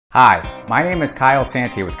Hi, my name is Kyle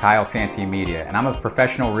Santee with Santee Media, and I'm a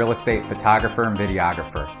professional real estate photographer and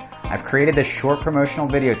videographer. I've created this short promotional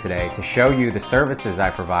video today to show you the services I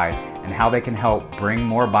provide and how they can help bring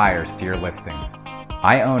more buyers to your listings.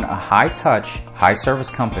 I own a high-touch, high-service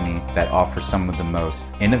company that offers some of the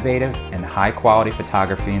most innovative and high-quality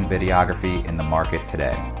photography and videography in the market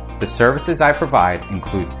today. The services I provide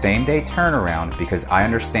include same-day turnaround because I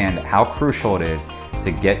understand how crucial it is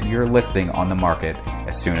to get your listing on the market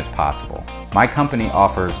as soon as possible. My company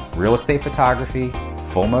offers real estate photography,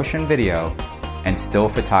 full motion video, and still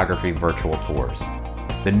photography virtual tours.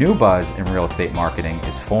 The new buzz in real estate marketing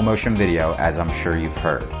is full motion video, as I'm sure you've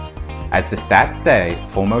heard. As the stats say,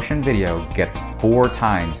 full motion video gets 4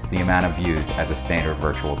 times the amount of views as a standard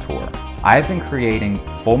virtual tour. I have been creating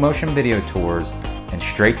full motion video tours and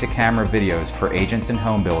straight to camera videos for agents and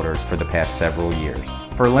home builders for the past several years.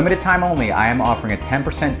 For a limited time only, I am offering a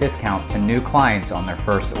 10% discount to new clients on their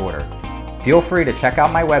first order. Feel free to check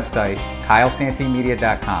out my website,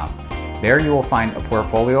 KyleSanteeMedia.com. There you will find a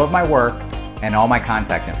portfolio of my work and all my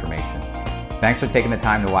contact information. Thanks for taking the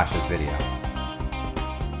time to watch this video.